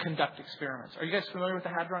order to conduct experiments. Are you guys familiar with the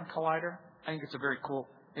Hadron Collider? I think it's a very cool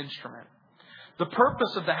instrument. The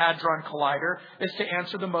purpose of the Hadron Collider is to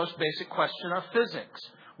answer the most basic question of physics.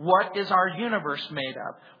 What is our universe made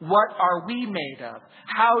of? What are we made of?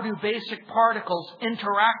 How do basic particles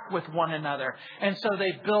interact with one another? And so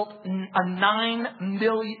they built a 9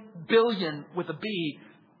 billion with a B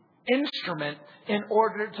instrument in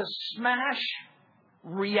order to smash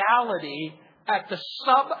reality at the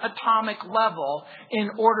subatomic level in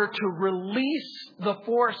order to release the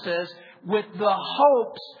forces with the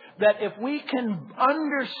hopes that if we can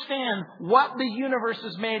understand what the universe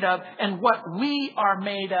is made of and what we are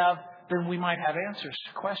made of, then we might have answers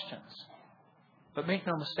to questions. But make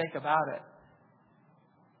no mistake about it.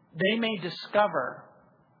 They may discover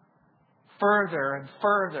further and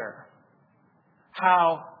further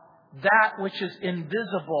how that which is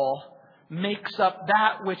invisible makes up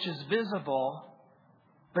that which is visible.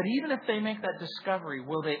 But even if they make that discovery,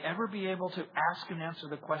 will they ever be able to ask and answer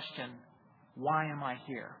the question, why am I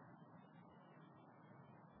here?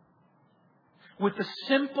 With the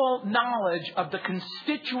simple knowledge of the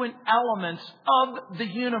constituent elements of the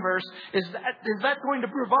universe, is that going to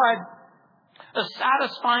provide a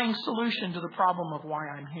satisfying solution to the problem of why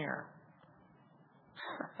I'm here?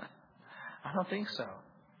 I don't think so.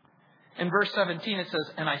 In verse 17 it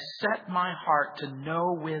says, and I set my heart to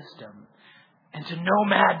know wisdom and to know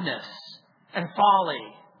madness and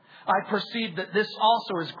folly. I perceive that this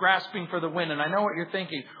also is grasping for the wind. And I know what you're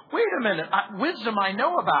thinking. Wait a minute. Wisdom I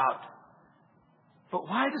know about. But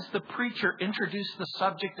why does the preacher introduce the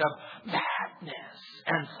subject of madness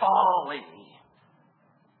and folly?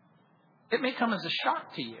 It may come as a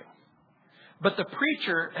shock to you. But the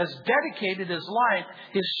preacher has dedicated his life,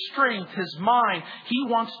 his strength, his mind. He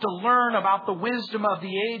wants to learn about the wisdom of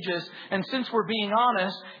the ages. And since we're being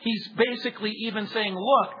honest, he's basically even saying,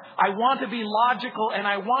 look, I want to be logical and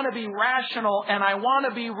I want to be rational and I want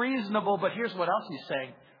to be reasonable. But here's what else he's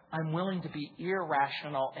saying. I'm willing to be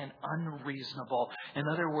irrational and unreasonable. In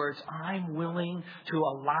other words, I'm willing to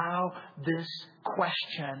allow this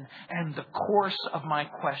question and the course of my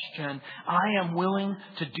question. I am willing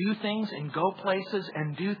to do things and go places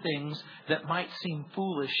and do things that might seem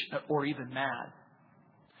foolish or even mad.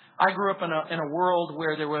 I grew up in a world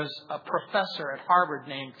where there was a professor at Harvard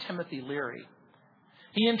named Timothy Leary.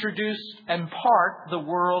 He introduced in part the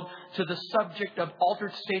world to the subject of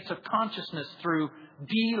altered states of consciousness through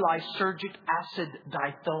D-lysergic acid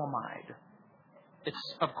dithylamide.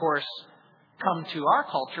 It's, of course, come to our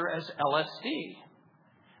culture as LSD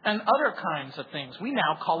and other kinds of things. We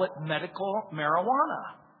now call it medical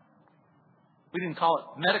marijuana. We didn't call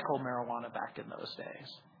it medical marijuana back in those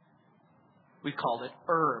days. We called it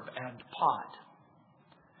herb and pot.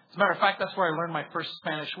 As a matter of fact, that's where I learned my first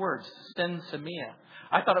Spanish words, sin semilla.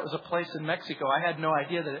 I thought it was a place in Mexico. I had no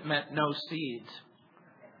idea that it meant no seeds.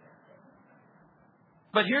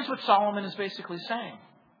 But here's what Solomon is basically saying.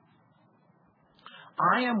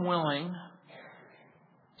 I am willing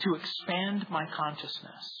to expand my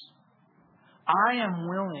consciousness. I am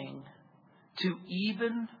willing to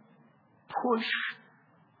even push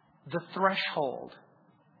the threshold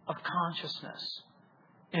of consciousness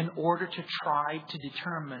in order to try to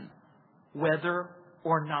determine whether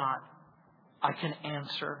or not I can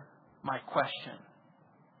answer my question.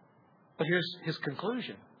 But here's his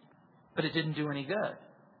conclusion. But it didn't do any good.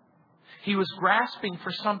 He was grasping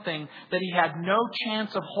for something that he had no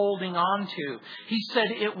chance of holding on to. He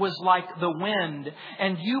said it was like the wind.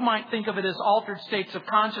 And you might think of it as altered states of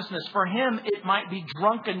consciousness. For him, it might be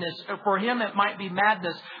drunkenness. For him, it might be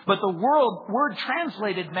madness. But the word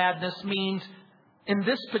translated madness means, in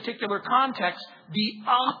this particular context, the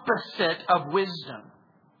opposite of wisdom.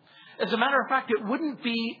 As a matter of fact, it wouldn't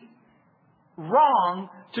be wrong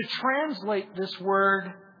to translate this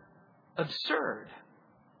word absurd.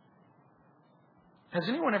 Has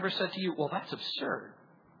anyone ever said to you, well, that's absurd?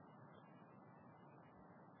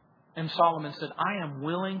 And Solomon said, I am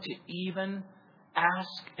willing to even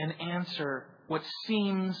ask and answer what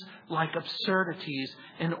seems like absurdities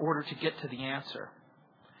in order to get to the answer.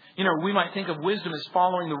 You know, we might think of wisdom as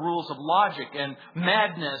following the rules of logic and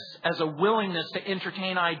madness as a willingness to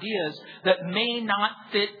entertain ideas that may not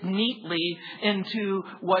fit neatly into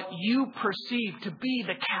what you perceive to be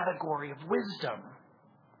the category of wisdom.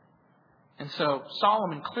 And so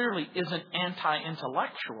Solomon clearly isn't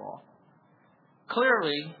anti-intellectual.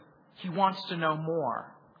 Clearly, he wants to know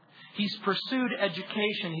more. He's pursued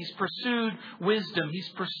education. He's pursued wisdom. He's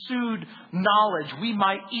pursued knowledge. We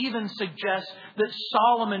might even suggest that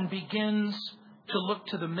Solomon begins to look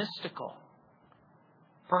to the mystical,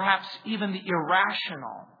 perhaps even the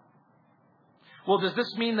irrational. Well, does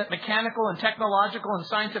this mean that mechanical and technological and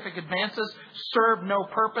scientific advances serve no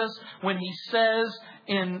purpose? When he says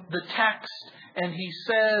in the text, and he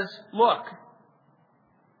says, look,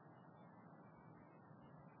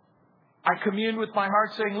 I commune with my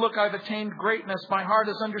heart saying, look, I've attained greatness. My heart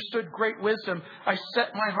has understood great wisdom. I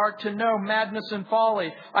set my heart to know madness and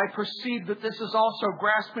folly. I perceive that this is also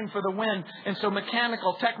grasping for the wind. And so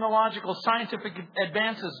mechanical, technological, scientific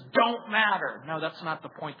advances don't matter. No, that's not the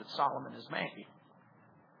point that Solomon has made.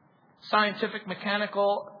 Scientific,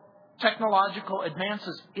 mechanical, technological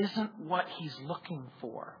advances isn't what he's looking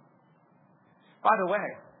for. By the way,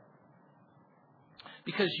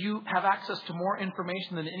 because you have access to more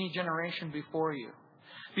information than any generation before you.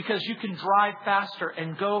 Because you can drive faster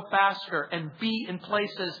and go faster and be in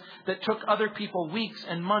places that took other people weeks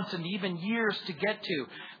and months and even years to get to.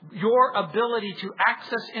 Your ability to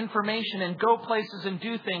access information and go places and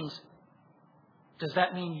do things, does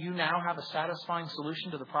that mean you now have a satisfying solution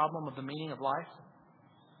to the problem of the meaning of life?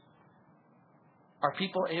 Are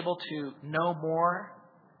people able to know more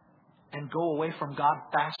and go away from God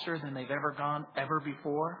faster than they've ever gone ever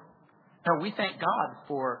before? No, we thank God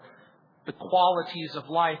for the qualities of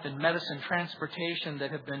life and medicine, transportation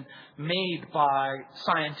that have been made by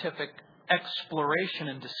scientific exploration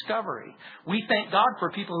and discovery. We thank God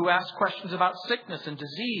for people who ask questions about sickness and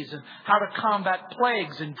disease and how to combat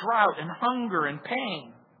plagues and drought and hunger and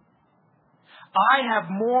pain. I have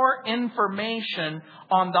more information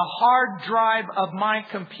on the hard drive of my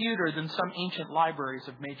computer than some ancient libraries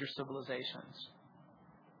of major civilizations.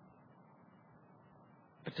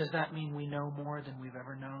 But does that mean we know more than we've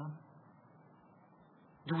ever known?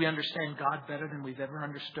 Do we understand God better than we've ever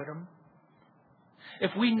understood Him?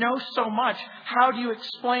 If we know so much, how do you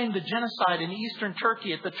explain the genocide in Eastern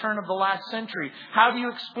Turkey at the turn of the last century? How do you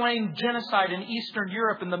explain genocide in Eastern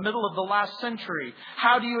Europe in the middle of the last century?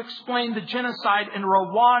 How do you explain the genocide in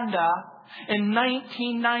Rwanda in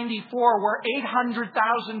 1994, where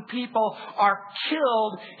 800,000 people are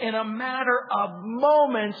killed in a matter of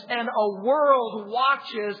moments, and a world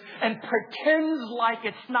watches and pretends like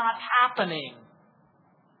it's not happening?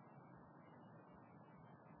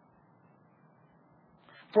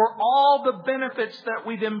 For all the benefits that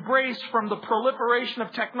we've embraced from the proliferation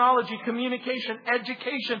of technology, communication,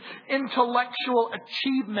 education, intellectual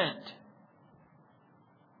achievement,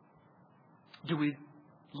 do we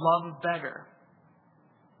love better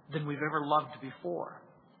than we've ever loved before?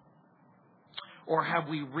 Or have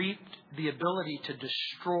we reaped the ability to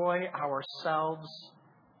destroy ourselves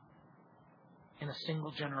in a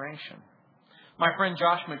single generation? My friend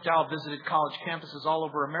Josh McDowell visited college campuses all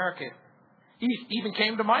over America. He even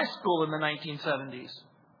came to my school in the 1970s.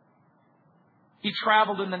 He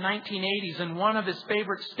traveled in the 1980s, and one of his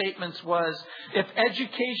favorite statements was, if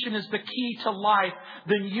education is the key to life,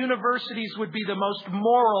 then universities would be the most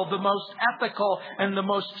moral, the most ethical, and the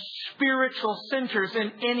most spiritual centers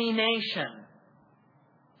in any nation.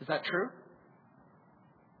 Is that true?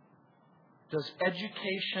 Does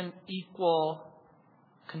education equal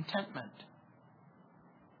contentment?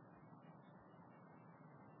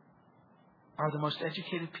 Are the most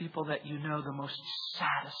educated people that you know the most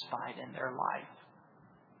satisfied in their life?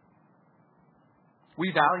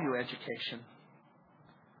 We value education.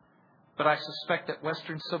 But I suspect that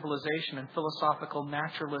Western civilization and philosophical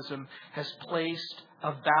naturalism has placed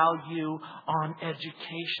a value on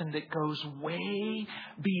education that goes way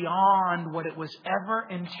beyond what it was ever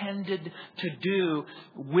intended to do.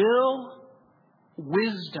 Will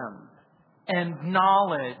wisdom and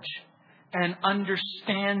knowledge and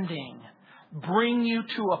understanding bring you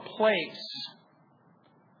to a place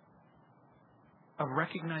of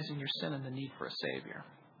recognizing your sin and the need for a Savior?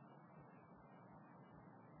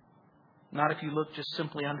 Not if you look just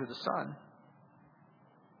simply under the sun.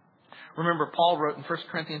 Remember, Paul wrote in 1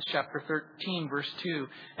 Corinthians chapter 13, verse 2,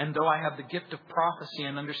 "And though I have the gift of prophecy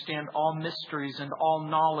and understand all mysteries and all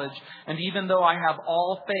knowledge, and even though I have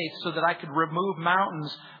all faith so that I could remove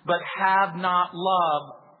mountains, but have not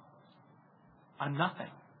love, I'm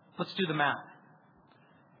nothing." Let's do the math.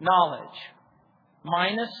 Knowledge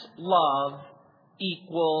minus love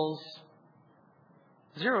equals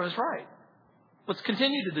 0 is right. Let's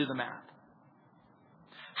continue to do the math.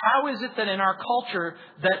 How is it that in our culture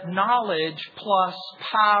that knowledge plus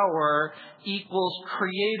power equals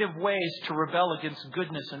creative ways to rebel against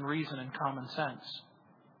goodness and reason and common sense?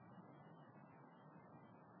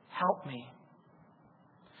 Help me.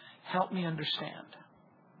 Help me understand.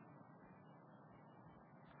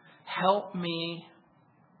 Help me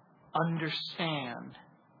understand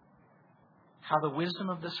how the wisdom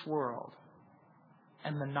of this world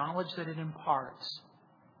and the knowledge that it imparts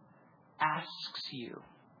asks you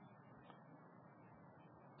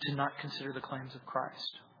to not consider the claims of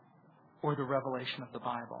Christ or the revelation of the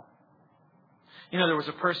Bible. You know, there was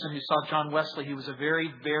a person who saw John Wesley. He was a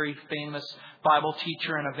very, very famous Bible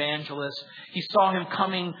teacher and evangelist. He saw him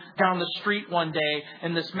coming down the street one day,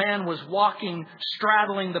 and this man was walking,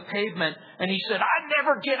 straddling the pavement, and he said, "I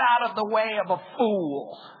never get out of the way of a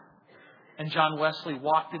fool." And John Wesley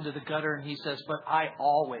walked into the gutter and he says, "But I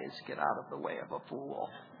always get out of the way of a fool."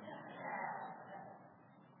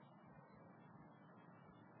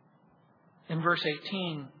 In verse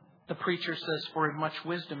 18, the preacher says, "For in much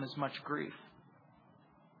wisdom is much grief.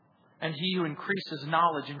 And he who increases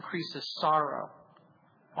knowledge increases sorrow."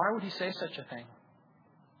 Why would he say such a thing?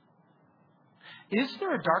 Is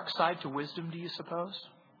there a dark side to wisdom, do you suppose?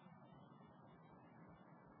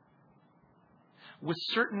 With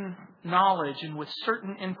certain knowledge and with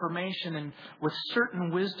certain information and with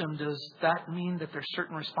certain wisdom, does that mean that there's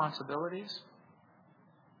certain responsibilities?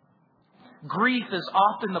 Grief is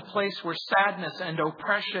often the place where sadness and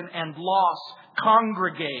oppression and loss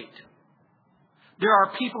congregate. There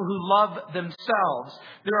are people who love themselves.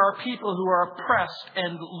 There are people who are oppressed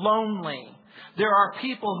and lonely. There are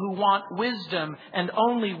people who want wisdom and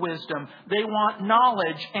only wisdom. They want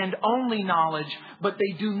knowledge and only knowledge, but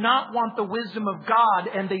they do not want the wisdom of God,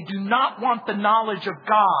 and they do not want the knowledge of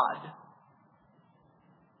God.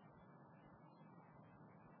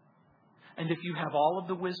 And if you have all of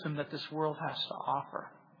the wisdom that this world has to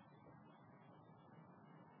offer,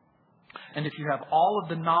 and if you have all of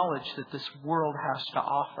the knowledge that this world has to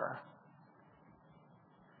offer,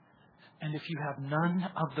 and if you have none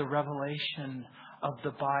of the revelation of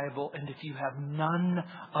the Bible, and if you have none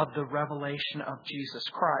of the revelation of Jesus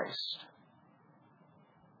Christ,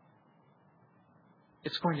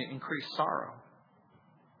 it's going to increase sorrow.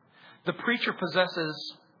 The preacher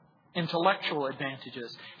possesses intellectual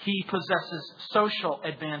advantages. He possesses social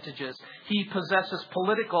advantages. He possesses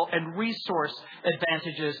political and resource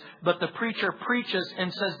advantages. But the preacher preaches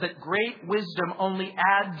and says that great wisdom only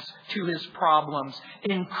adds to his problems,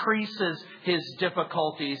 increases his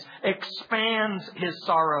difficulties, expands his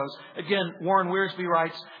sorrows. Again, Warren Wiersbe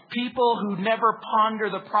writes, "People who never ponder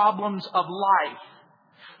the problems of life,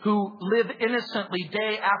 who live innocently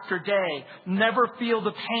day after day, never feel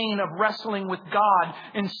the pain of wrestling with God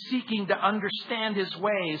and seeking to understand His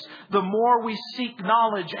ways. The more we seek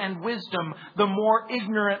knowledge and wisdom, the more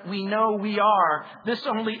ignorant we know we are. This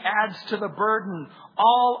only adds to the burden.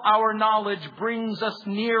 All our knowledge brings us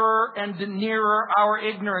nearer and nearer our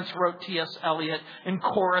ignorance," wrote T.S. Eliot in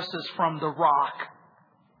Choruses from the Rock.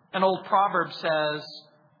 An old proverb says,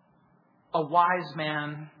 "A wise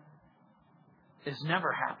man is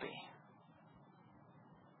never happy."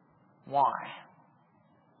 Why?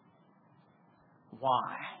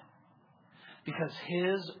 Why? Because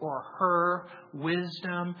his or her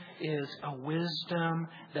wisdom is a wisdom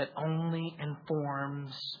that only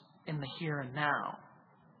informs in the here and now.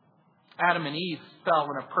 Adam and Eve fell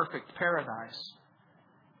in a perfect paradise.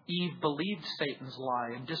 Eve believed Satan's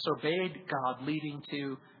lie and disobeyed God, leading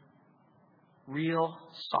to real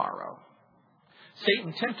sorrow.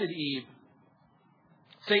 Satan tempted Eve.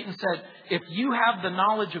 Satan said, "If you have the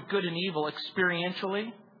knowledge of good and evil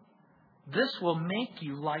experientially, this will make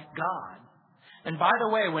you like God." And by the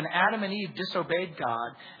way, when Adam and Eve disobeyed God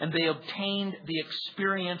and they obtained the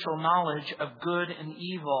experiential knowledge of good and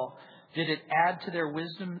evil, did it add to their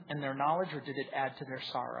wisdom and their knowledge, or did it add to their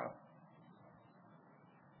sorrow?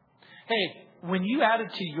 Hey, when you added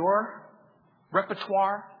to your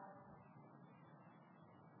repertoire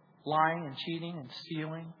lying and cheating and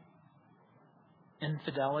stealing,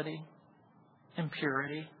 infidelity,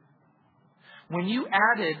 impurity, when you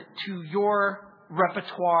added to your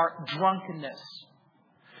repertoire drunkenness,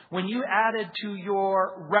 when you added to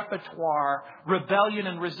your repertoire rebellion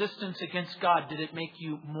and resistance against God, did it make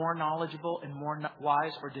you more knowledgeable and more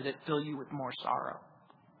wise, or did it fill you with more sorrow?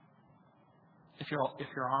 If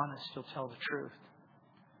you're honest, you'll tell the truth.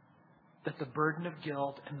 That the burden of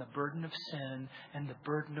guilt and the burden of sin and the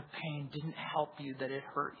burden of pain didn't help you, that it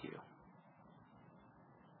hurt you.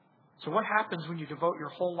 So what happens when you devote your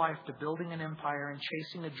whole life to building an empire and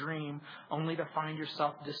chasing a dream only to find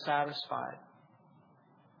yourself dissatisfied?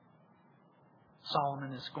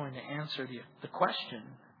 Solomon is going to answer the question.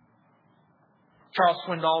 Charles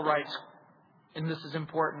Swindoll writes, and this is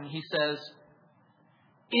important, he says,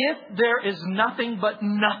 if there is nothing but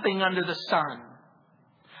nothing under the sun,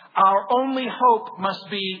 our only hope must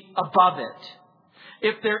be above it.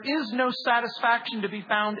 If there is no satisfaction to be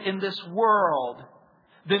found in this world,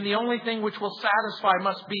 then the only thing which will satisfy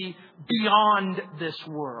must be beyond this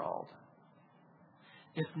world.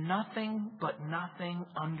 If nothing but nothing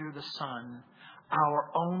under the sun,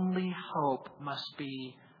 our only hope must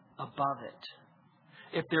be above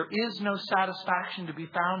it. If there is no satisfaction to be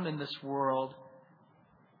found in this world,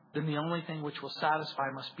 then the only thing which will satisfy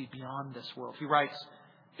must be beyond this world. He writes,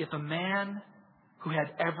 if a man who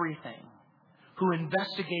had everything, who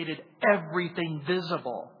investigated everything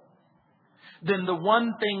visible, then the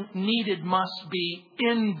one thing needed must be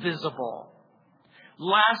invisible.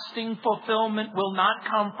 Lasting fulfillment will not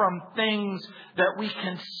come from things that we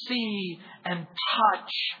can see and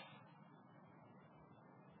touch.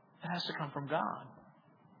 It has to come from God.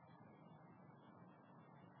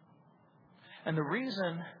 And the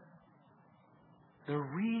reason,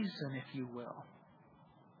 if you will,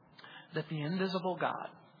 that the invisible God,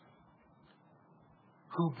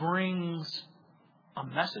 who brings a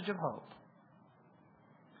message of hope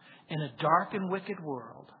in a dark and wicked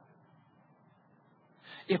world,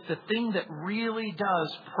 if the thing that really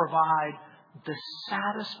does provide the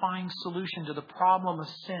satisfying solution to the problem of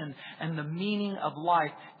sin and the meaning of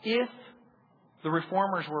life, if the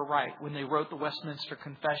Reformers were right when they wrote the Westminster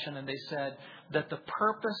Confession and they said that the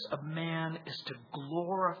purpose of man is to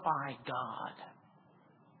glorify God,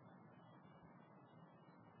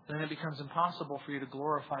 then it becomes impossible for you to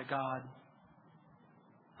glorify God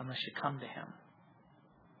unless you come to Him.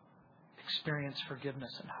 Experience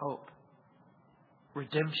forgiveness and hope,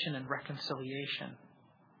 redemption and reconciliation.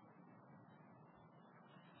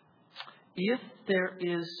 If there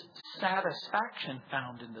is satisfaction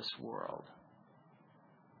found in this world,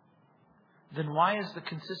 then why is the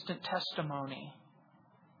consistent testimony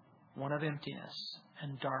one of emptiness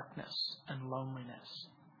and darkness and loneliness?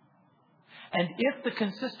 And if the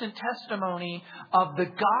consistent testimony of the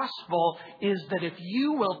gospel is that if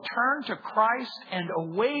you will turn to Christ and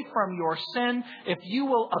away from your sin, if you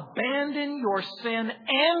will abandon your sin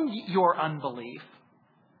and your unbelief,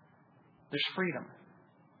 there's freedom,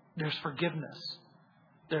 there's forgiveness,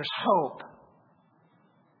 there's hope,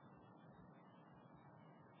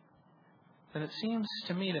 then it seems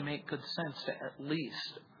to me to make good sense to at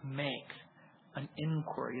least make an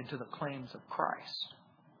inquiry into the claims of Christ.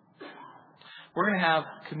 We're going to have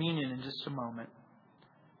communion in just a moment.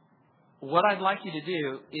 What I'd like you to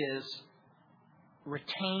do is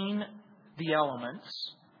retain the elements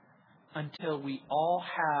until we all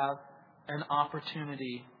have an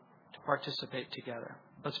opportunity to participate together.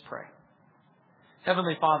 Let's pray.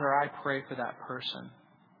 Heavenly Father, I pray for that person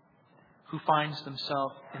who finds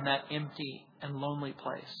themselves in that empty and lonely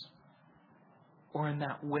place, or in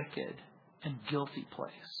that wicked and guilty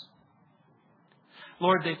place.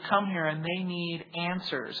 Lord, they've come here and they need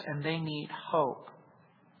answers and they need hope.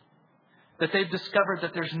 That they've discovered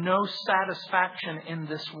that there's no satisfaction in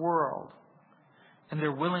this world. And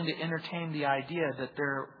they're willing to entertain the idea that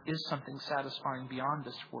there is something satisfying beyond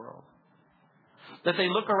this world. That they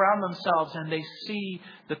look around themselves and they see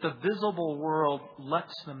that the visible world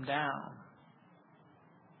lets them down.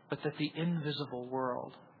 But that the invisible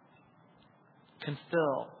world can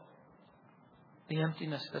fill the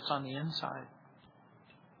emptiness that's on the inside.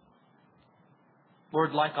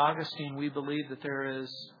 Lord, like Augustine, we believe that there is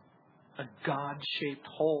a God-shaped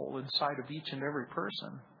hole inside of each and every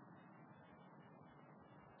person.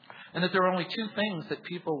 And that there are only two things that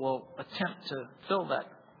people will attempt to fill that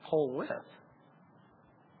hole with.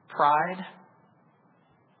 Pride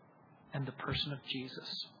and the person of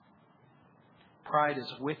Jesus. Pride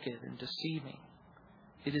is wicked and deceiving.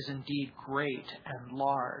 It is indeed great and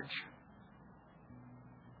large.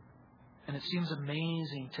 And it seems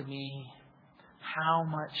amazing to me how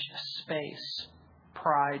much space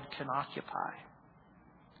pride can occupy.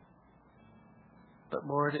 But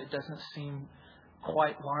Lord, it doesn't seem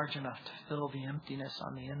quite large enough to fill the emptiness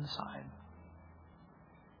on the inside.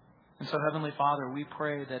 And so, Heavenly Father, we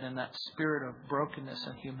pray that in that spirit of brokenness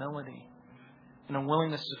and humility, and a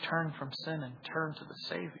willingness to turn from sin and turn to the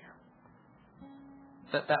Savior,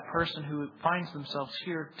 that person who finds themselves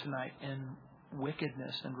here tonight in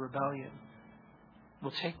wickedness and rebellion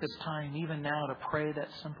will take this time even now to pray that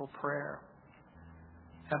simple prayer.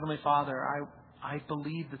 Heavenly Father, I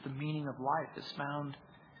believe that the meaning of life is found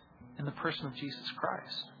in the person of Jesus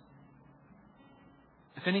Christ.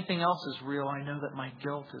 If anything else is real, I know that my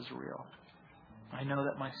guilt is real. I know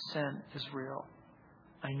that my sin is real.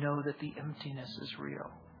 I know that the emptiness is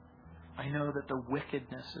real. I know that the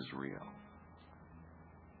wickedness is real.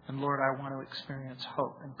 And Lord, I want to experience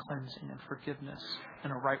hope and cleansing and forgiveness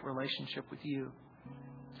and a right relationship with you.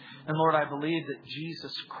 And Lord, I believe that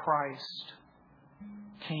Jesus Christ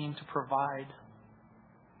came to provide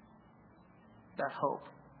that hope,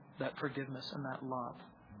 that forgiveness, and that love.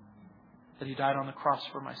 That He died on the cross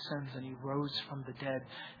for my sins and He rose from the dead.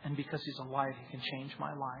 And because He's alive, He can change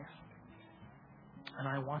my life. And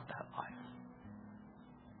I want that life.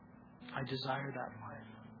 I desire that life.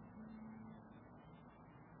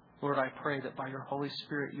 Lord, I pray that by Your Holy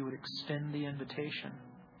Spirit You would extend the invitation,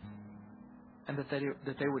 and that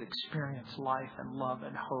they would experience life and love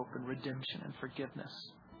and hope and redemption and forgiveness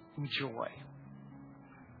and joy.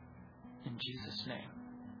 In Jesus'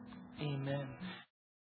 name, amen.